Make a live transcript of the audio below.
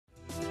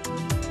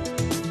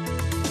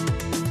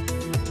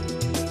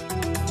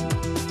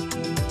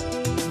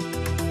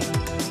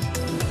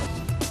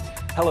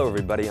Hello,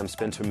 everybody. I'm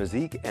Spencer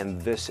Mazyck,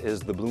 and this is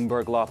the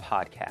Bloomberg Law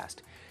Podcast.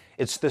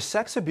 It's the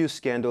sex abuse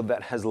scandal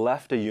that has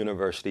left a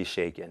university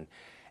shaken.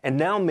 And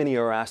now many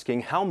are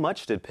asking, how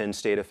much did Penn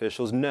State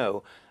officials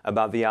know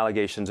about the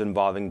allegations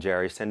involving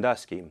Jerry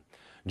Sandusky?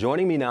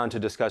 Joining me now to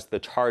discuss the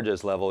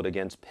charges leveled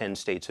against Penn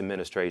State's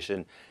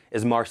administration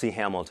is Marci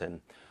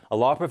Hamilton, a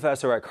law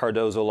professor at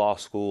Cardozo Law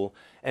School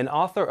and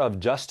author of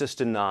Justice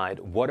Denied: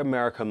 What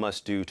America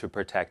Must Do to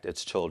Protect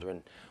Its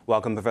Children.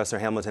 Welcome, Professor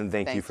Hamilton.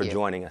 Thank you for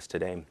joining us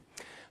today.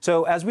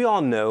 So, as we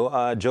all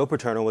know, Joe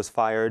Paterno was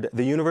fired.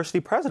 The university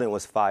president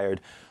was fired.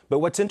 But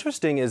what's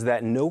interesting is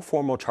that no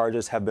formal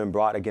charges have been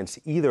brought against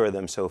either of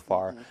them so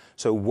far.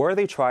 So were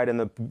they tried in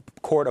the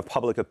court of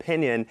public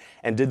opinion,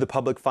 and did the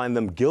public find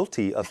them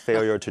guilty of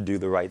failure to do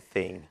the right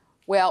thing?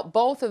 Well,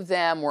 both of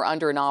them were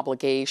under an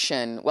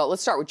obligation. Well,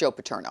 let's start with Joe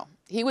Paterno.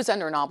 He was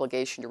under an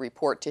obligation to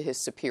report to his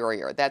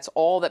superior. That's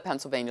all that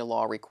Pennsylvania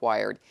law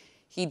required.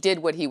 He did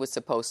what he was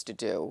supposed to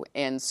do.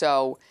 And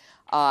so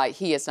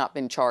he has not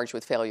been charged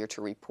with failure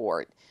to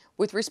report.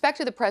 With respect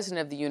to the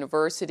president of the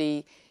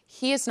university,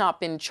 he has not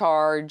been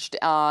charged.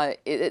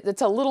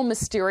 It's a little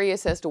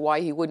mysterious as to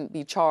why he wouldn't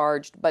be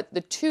charged. But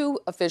the two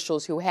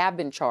officials who have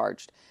been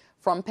charged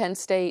from Penn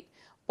State,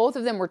 both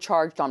of them were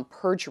charged on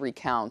perjury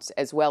counts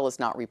as well as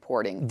not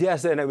reporting.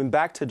 Yes, and I mean,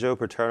 back to Joe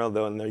Paterno,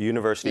 though, and the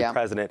university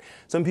president,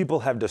 some people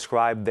have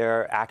described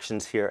their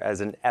actions here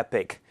as an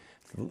epic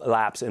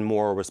lapse in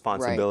moral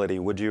responsibility.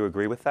 Right. Would you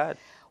agree with that?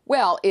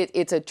 Well,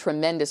 it's a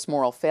tremendous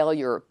moral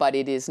failure, but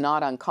it is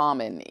not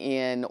uncommon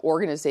in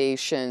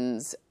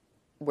organizations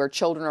where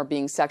children are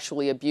being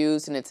sexually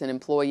abused and it's an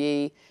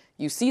employee.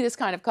 You see this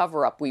kind of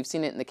cover-up. We've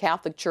seen it in the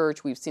Catholic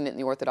Church. We've seen it in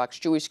the Orthodox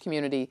Jewish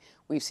community.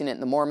 We've seen it in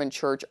the Mormon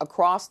Church.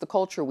 Across the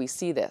culture, we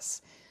see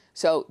this.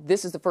 So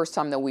this is the first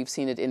time that we've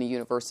seen it in a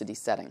university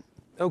setting.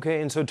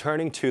 Okay, and so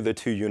turning to the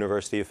two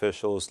university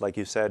officials, like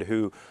you said,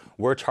 who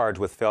were charged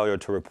with failure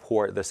to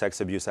report the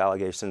sex abuse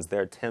allegations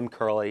there, Tim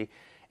Curley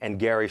and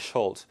Gary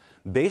Schultz.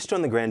 Based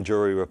on the grand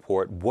jury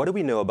report, what do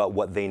we know about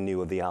what they knew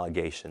of the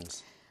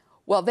allegations?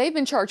 Well, they've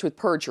been charged with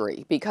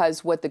perjury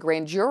because what the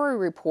grand jury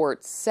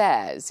report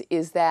says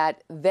is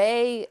that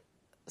they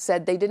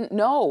said they didn't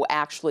know,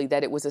 actually,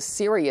 that it was a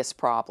serious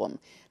problem.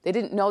 They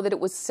didn't know that it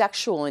was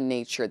sexual in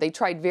nature. They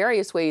tried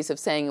various ways of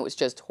saying it was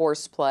just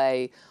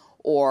horseplay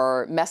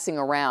or messing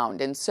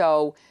around. And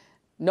so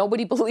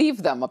nobody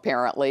believed them,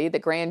 apparently. The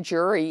grand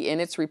jury, in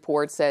its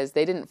report, says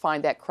they didn't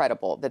find that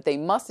credible, that they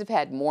must have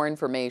had more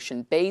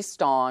information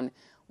based on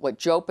what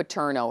Joe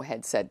Paterno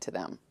had said to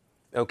them.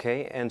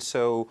 Okay, and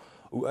so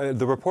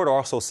the report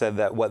also said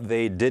that what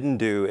they didn't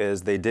do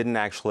is they didn't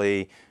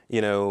actually,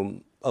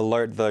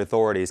 alert the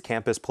authorities,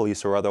 campus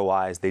police or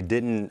otherwise. They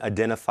didn't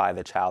identify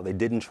the child. They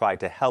didn't try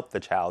to help the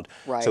child.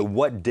 Right. So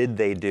what did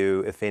they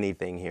do, if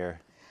anything,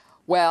 here?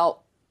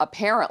 Well,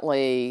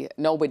 apparently,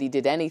 nobody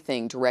did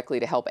anything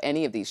directly to help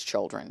any of these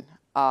children.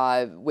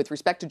 With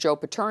respect to Joe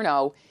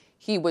Paterno,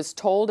 he was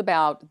told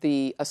about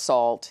the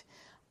assault.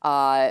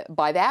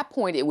 By that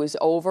point, it was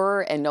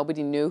over, and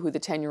nobody knew who the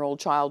 10-year-old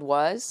child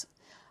was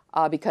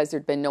because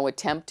there'd been no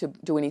attempt to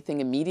do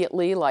anything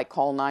immediately, like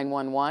call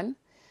 911.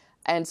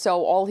 And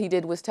so all he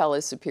did was tell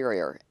his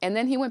superior. And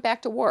then he went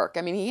back to work.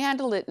 I mean, he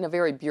handled it in a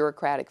very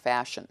bureaucratic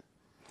fashion.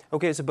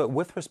 Okay, so but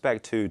with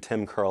respect to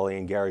Tim Curley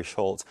and Gary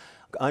Schultz,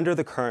 under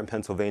the current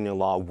Pennsylvania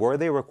law, were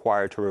they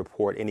required to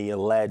report any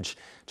alleged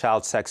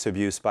child sex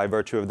abuse by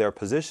virtue of their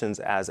positions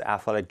as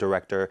athletic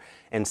director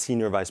and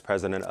senior vice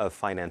president of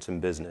finance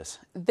and business?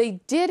 They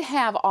did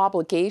have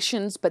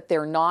obligations, but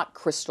they're not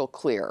crystal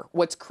clear.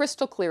 What's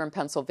crystal clear in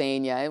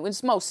Pennsylvania, and in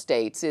most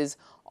states, is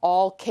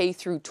all K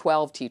through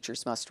 12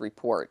 teachers must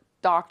report,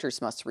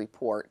 doctors must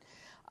report.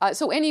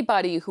 So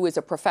anybody who is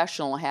a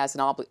professional has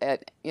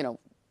an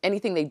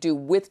anything they do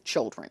with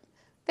children,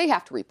 they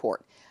have to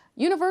report.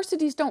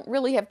 Universities don't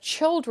really have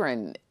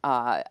children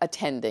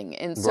attending,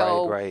 and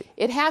so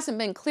it hasn't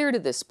been clear to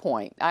this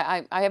point.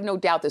 I have no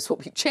doubt this will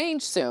be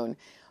changed soon,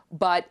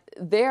 but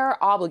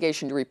their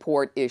obligation to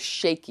report is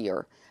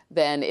shakier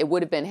than it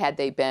would have been had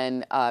they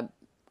been a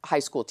high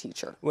school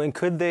teacher. When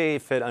could they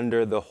fit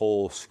under the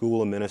whole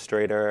school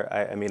administrator?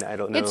 I mean, I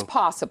don't know. It's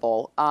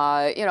possible.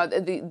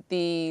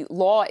 The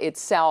law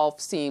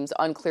itself seems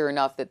unclear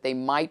enough that they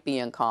might be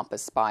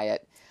encompassed by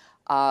it.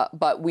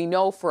 But we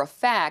know for a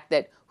fact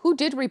that who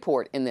did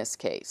report in this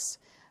case?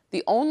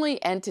 The only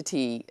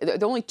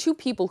two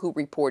people who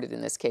reported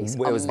in this case. It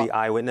was the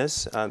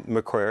eyewitness,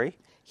 McQuarrie?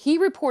 He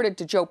reported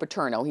to Joe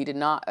Paterno. He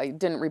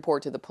didn't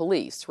report to the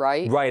police,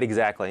 right? Right,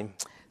 exactly.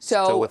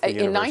 So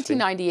in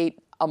 1998,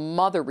 a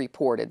mother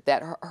reported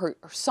that her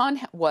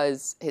son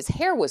his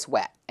hair was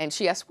wet. And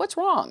she asked, "What's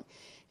wrong?" And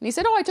he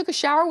said, "Oh, I took a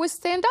shower with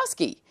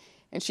Sandusky."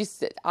 And she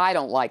said, "I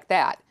don't like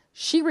that."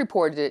 She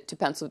reported it to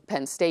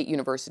Penn State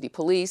University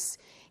police,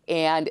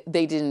 and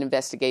they did an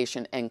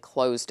investigation and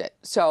closed it.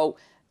 So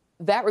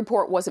that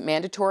report wasn't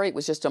mandatory. It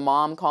was just a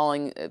mom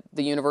calling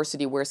the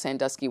university where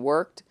Sandusky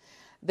worked.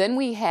 Then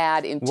we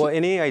had Well,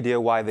 any idea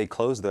why they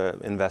closed the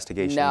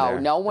investigation there?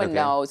 No one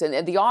knows.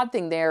 And the odd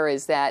thing there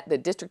is that the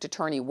district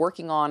attorney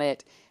working on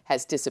it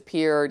has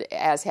disappeared,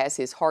 as has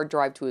his hard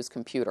drive to his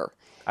computer.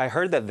 I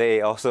heard that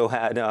they also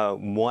had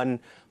one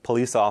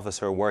police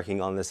officer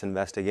working on this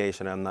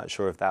investigation. I'm not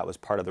sure if that was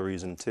part of the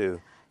reason,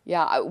 too.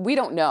 Yeah, we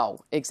don't know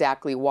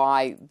exactly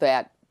why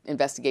that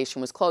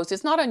investigation was closed.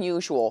 It's not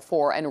unusual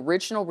for an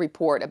original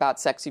report about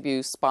sex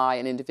abuse by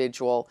an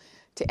individual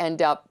to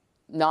end up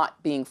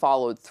not being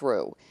followed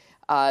through.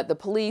 The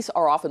police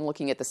are often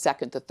looking at the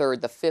second, the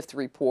third, the fifth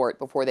report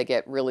before they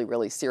get really,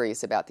 really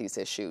serious about these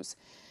issues.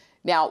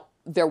 Now,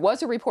 there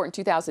was a report in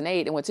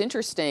 2008, and what's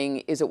interesting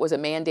is it was a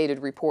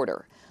mandated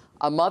reporter.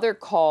 A mother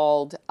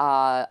called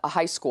a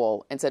high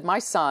school and said, my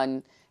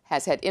son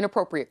has had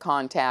inappropriate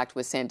contact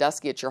with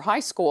Sandusky at your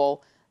high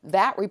school.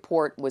 That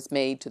report was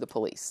made to the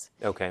police.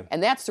 Okay.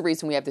 And that's the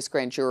reason we have this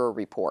grand juror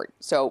report.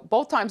 So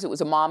both times it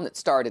was a mom that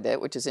started it,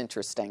 which is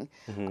interesting.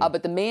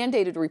 But the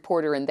mandated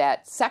reporter in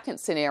that second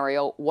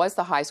scenario was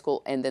the high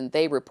school, and then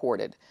they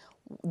reported.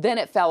 Then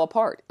it fell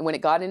apart. When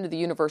it got into the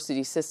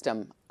university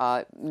system,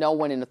 no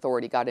one in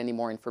authority got any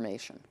more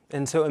information.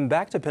 And so, and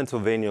back to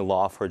Pennsylvania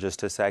law for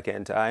just a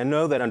second. I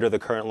know that under the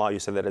current law, you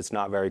said that it's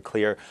not very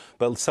clear,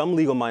 but some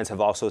legal minds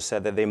have also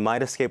said that they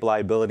might escape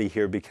liability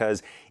here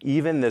because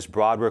even this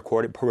broad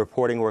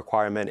reporting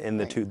requirement in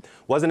the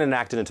wasn't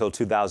enacted until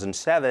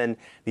 2007.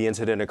 The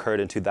incident occurred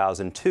in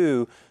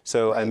 2002.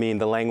 So, I mean,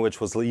 the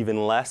language was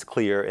even less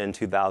clear in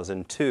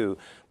 2002.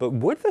 But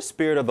would the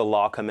spirit of the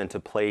law come into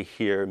play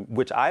here,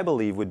 which I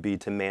believe would be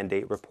to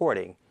mandate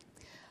reporting?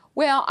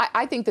 Well,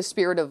 I think the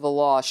spirit of the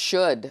law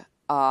should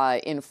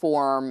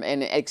inform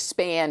and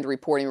expand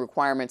reporting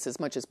requirements as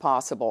much as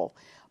possible.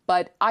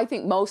 But I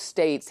think most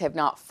states have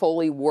not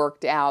fully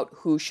worked out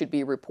who should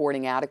be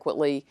reporting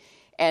adequately.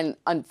 And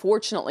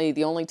unfortunately,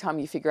 the only time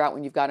you figure out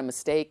when you've got a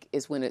mistake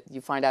is when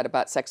you find out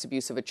about sex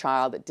abuse of a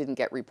child that didn't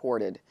get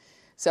reported.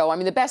 So, I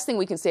mean, the best thing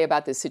we can say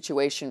about this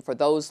situation for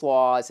those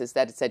laws is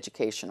that it's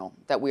educational,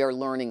 that we are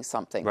learning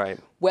something. Right.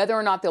 Whether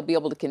or not they'll be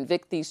able to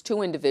convict these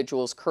two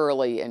individuals,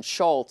 Curley and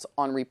Schultz,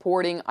 on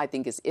reporting, I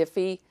think is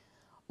iffy.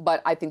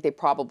 But I think they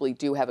probably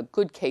do have a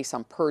good case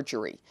on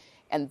perjury.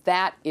 And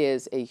that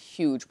is a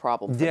huge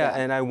problem for them. Yeah,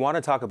 and I want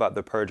to talk about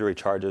the perjury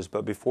charges,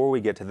 but before we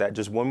get to that,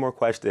 just one more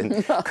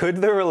question. Could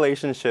the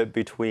relationship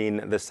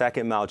between the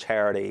Second Mile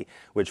charity,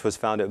 which was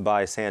founded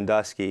by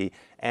Sandusky,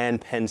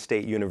 and Penn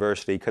State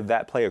University, could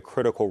that play a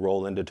critical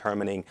role in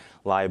determining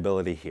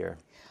liability here?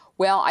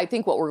 Well, I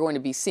think what we're going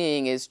to be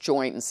seeing is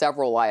joint and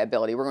several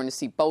liability. We're going to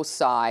see both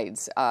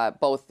sides,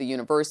 both the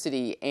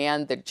university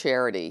and the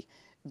charity,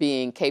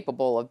 being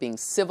capable of being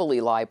civilly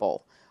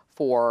liable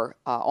for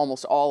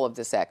almost all of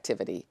this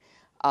activity.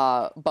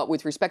 But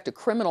with respect to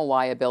criminal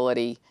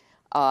liability,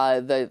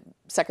 the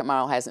Second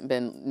Mile hasn't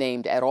been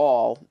named at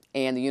all,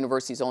 and the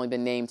university's only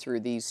been named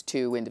through these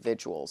two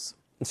individuals.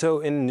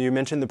 So, and you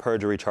mentioned the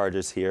perjury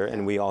charges here,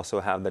 and we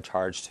also have the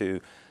charge to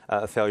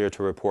failure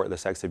to report the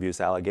sex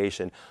abuse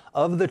allegation.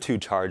 Of the two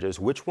charges,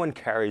 which one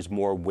carries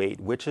more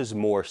weight? Which is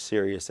more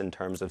serious in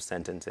terms of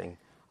sentencing?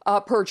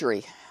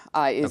 Perjury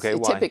is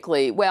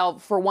typically, well,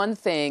 for one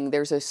thing,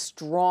 there's a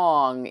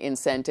strong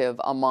incentive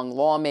among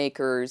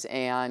lawmakers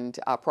and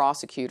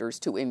prosecutors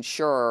to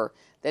ensure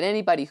that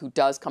anybody who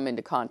does come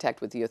into contact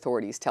with the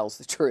authorities tells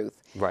the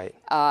truth. Right.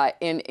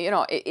 And, you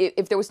know,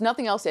 if there was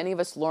nothing else any of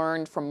us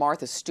learned from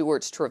Martha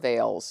Stewart's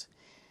travails,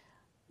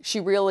 she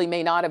really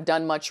may not have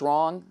done much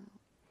wrong.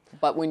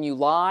 But when you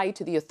lie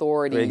to the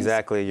authorities,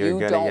 you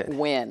don't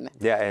win.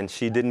 Yeah, and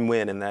she didn't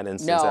win in that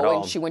instance at all.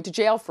 No, and she went to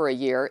jail for a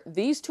year.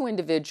 These two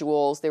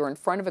individuals, they were in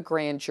front of a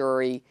grand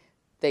jury.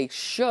 They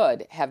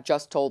should have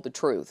just told the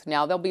truth.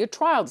 Now, there'll be a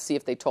trial to see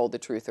if they told the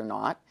truth or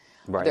not.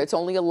 Right. It's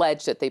only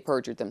alleged that they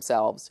perjured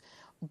themselves.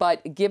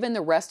 But given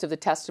the rest of the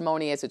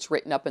testimony as it's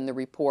written up in the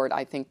report,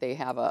 I think they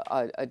have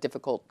a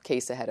difficult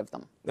case ahead of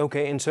them.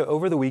 Okay, and so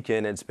over the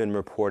weekend, it's been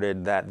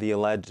reported that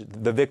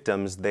the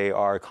victims, they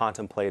are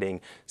contemplating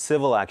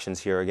civil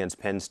actions here against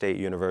Penn State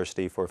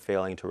University for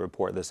failing to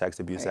report the sex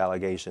abuse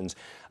allegations.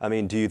 I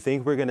mean, do you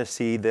think we're going to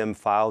see them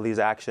file these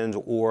actions,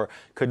 or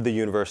could the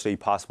university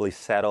possibly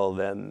settle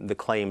the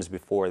claims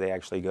before they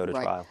actually go to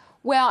trial?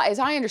 Well, as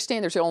I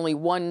understand, there's only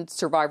one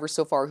survivor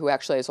so far who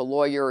actually has a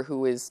lawyer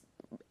who is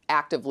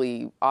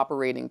actively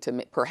operating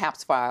to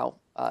perhaps file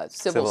a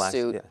civil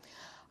suit.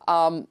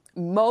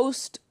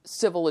 Most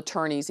civil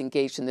attorneys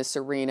engaged in this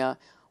arena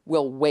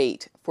will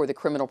wait for the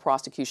criminal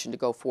prosecution to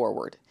go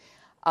forward.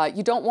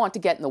 You don't want to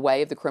get in the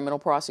way of the criminal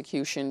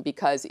prosecution,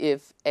 because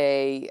if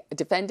a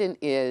defendant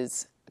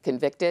is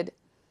convicted,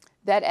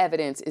 that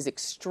evidence is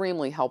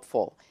extremely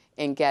helpful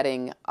in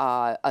getting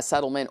a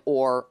settlement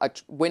or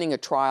winning a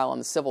trial on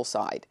the civil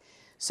side.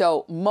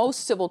 So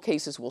most civil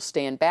cases will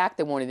stand back.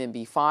 They won't even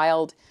be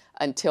filed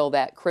until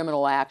that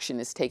criminal action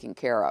is taken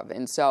care of.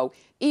 And so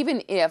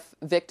even if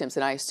victims,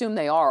 and I assume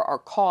they are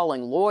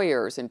calling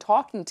lawyers and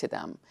talking to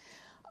them,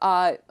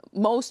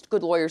 most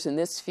good lawyers in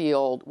this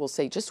field will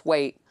say, just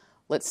wait,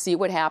 Let's see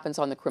what happens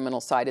on the criminal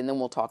side, and then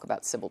we'll talk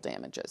about civil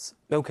damages.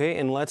 Okay,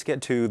 and let's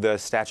get to the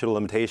statute of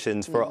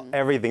limitations for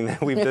everything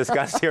that we've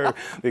discussed here,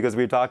 because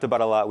we've talked about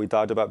a lot. We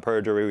talked about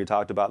perjury, we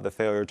talked about the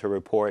failure to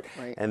report,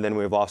 and then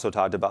we've also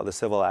talked about the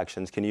civil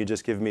actions. Can you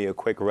just give me a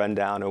quick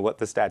rundown of what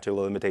the statute of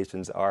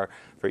limitations are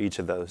for each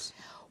of those?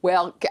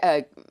 Well,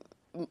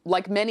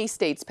 like many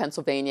states,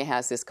 Pennsylvania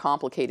has this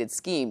complicated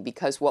scheme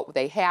because what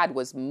they had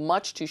was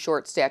much too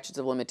short statutes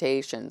of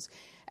limitations.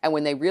 And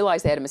when they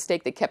realized they had a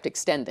mistake, they kept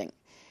extending.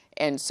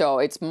 And so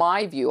it's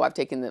my view, I've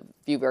taken the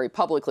view very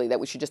publicly, that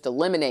we should just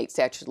eliminate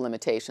statute of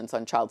limitations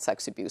on child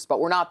sex abuse. But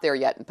we're not there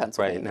yet in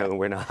Pennsylvania. Right, no,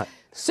 we're not.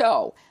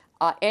 So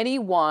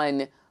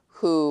anyone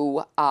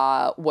who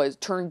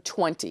turned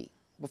 20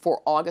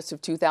 before August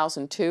of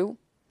 2002,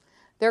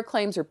 their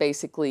claims are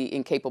basically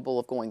incapable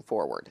of going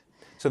forward.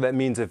 So that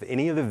means if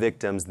any of the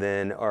victims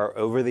then are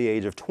over the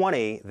age of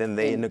 20, then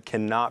they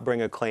cannot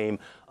bring a claim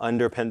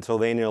under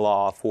Pennsylvania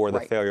law for the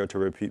failure to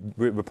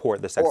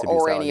report the sex abuse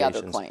or allegations. Any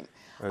other claim.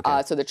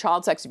 Okay. So the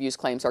child sex abuse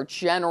claims are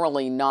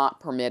generally not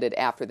permitted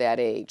after that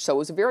age. So it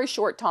was a very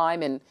short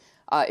time, and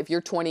if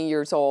you're 20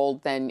 years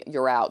old, then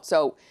you're out.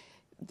 So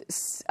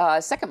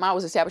Second Mile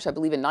was established, I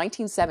believe, in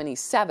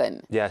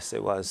 1977. Yes,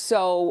 it was.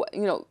 So,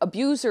 you know,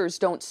 abusers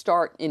don't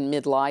start in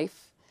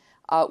midlife.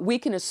 We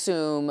can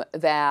assume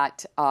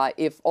that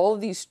if all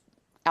of these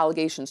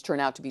allegations turn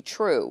out to be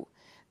true,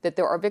 that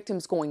there are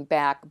victims going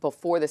back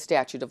before the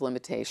statute of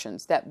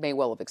limitations that may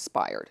well have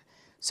expired.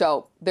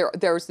 So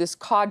there's this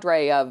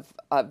cadre of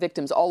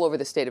victims all over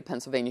the state of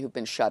Pennsylvania who've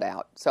been shut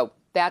out. So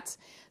that's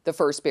the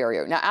first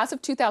barrier. Now, as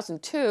of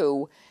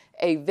 2002,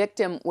 a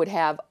victim would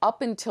have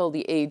up until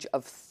the age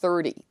of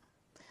 30. Okay.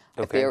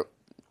 If they're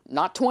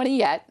not 20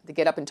 yet, they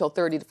get up until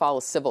 30 to file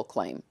a civil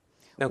claim.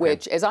 Okay.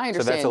 Which, as I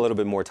understand, so that's a little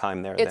bit more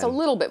time there. It's a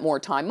little bit more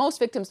time. Most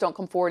victims don't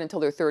come forward until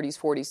their 30s,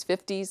 40s,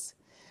 50s.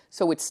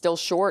 So it's still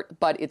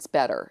short, but it's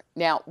better.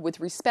 Now, with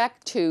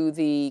respect to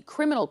the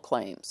criminal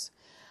claims,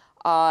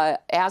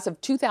 as of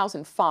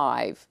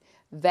 2005,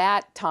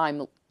 that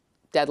time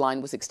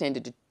deadline was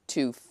extended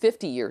to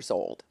 50 years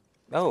old.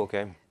 Oh,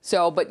 okay.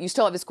 So, but you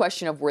still have this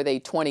question of were they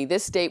 20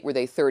 this date, were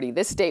they 30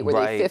 this date, were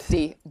they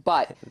 50?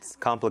 But it's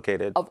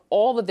complicated. Of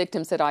all the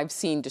victims that I've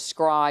seen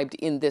described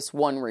in this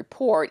one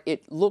report,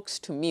 it looks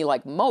to me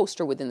like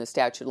most are within the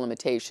statute of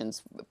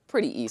limitations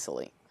pretty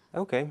easily.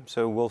 Okay,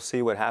 so we'll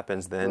see what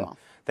happens then. Well,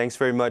 thanks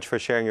very much for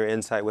sharing your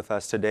insight with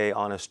us today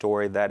on a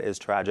story that is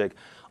tragic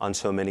on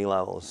so many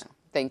levels.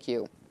 Thank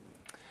you.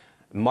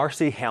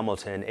 Marci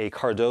Hamilton, a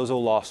Cardozo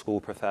Law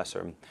School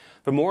professor.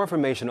 For more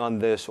information on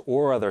this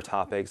or other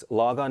topics,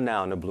 log on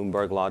now to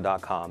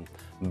BloombergLaw.com.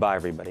 Bye,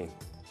 everybody.